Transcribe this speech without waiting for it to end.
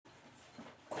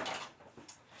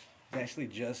was actually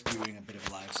just doing a bit of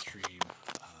a live stream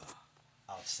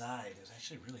outside. It was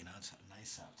actually really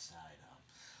nice outside.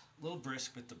 A little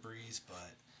brisk with the breeze,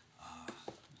 but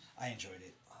I enjoyed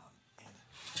it. And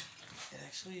it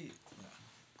actually,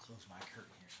 close my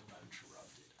curtain here so I'm not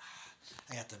interrupted.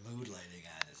 I got the mood lighting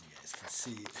on, as you guys can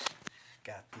see.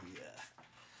 Got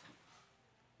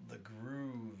the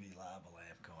groovy lava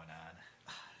lamp going on.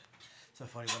 So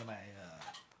funny, one of my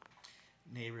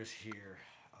neighbors here,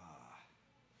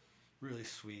 really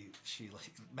sweet. She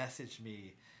like messaged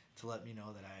me to let me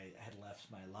know that I had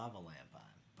left my lava lamp on,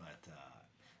 but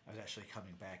I was actually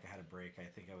coming back. I had a break. I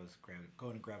think I was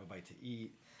going to grab a bite to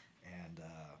eat, and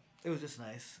it was just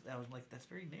nice. I was like, "That's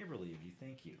very neighborly of you.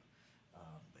 Thank you."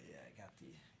 But yeah, I got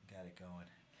it going.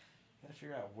 Got to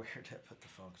figure out where to put the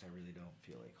phone because I really don't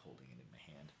feel like holding it in my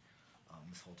hand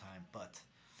this whole time. But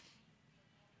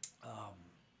um,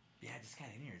 yeah, I just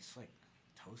got in here. It's like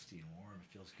toasty and warm.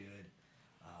 It feels good.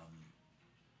 Um,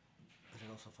 but it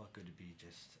also felt good to be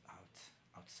just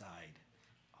outside,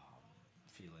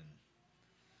 feeling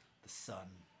the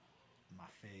sun in my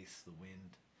face, the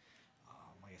wind.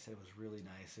 Like I said, it was really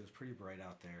nice. It was pretty bright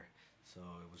out there, so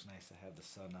it was nice to have the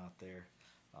sun out there.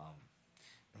 Um,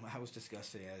 and when I was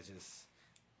discussing, I was just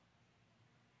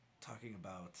talking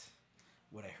about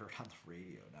what I heard on the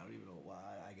radio, and I don't even know why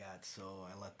I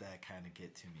let that kind of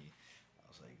get to me. I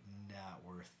was like, not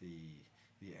worth the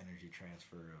energy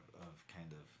transfer of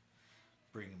kind of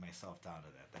bringing myself down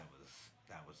to that.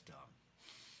 That was dumb.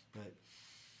 But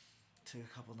took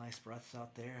a couple nice breaths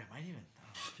out there. I might even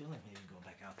I feel like maybe going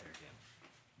back out there again.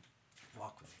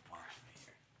 Walk with me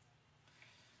here.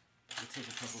 We'll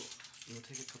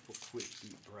take a couple quick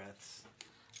deep breaths.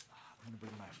 I'm gonna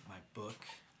bring my book.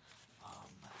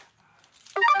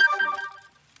 Let's see. Oh,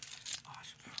 I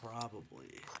should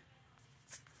probably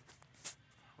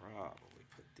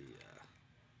put the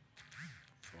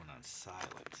phone on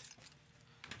silent.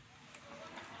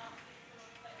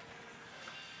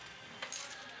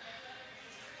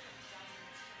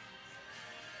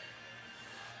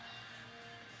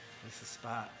 This is the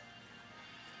spot.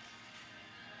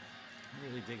 I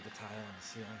really dig the tile on the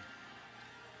ceiling.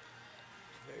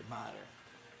 Very modern.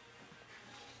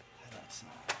 Head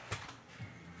outside.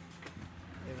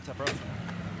 Hey, what's up,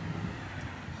 bro?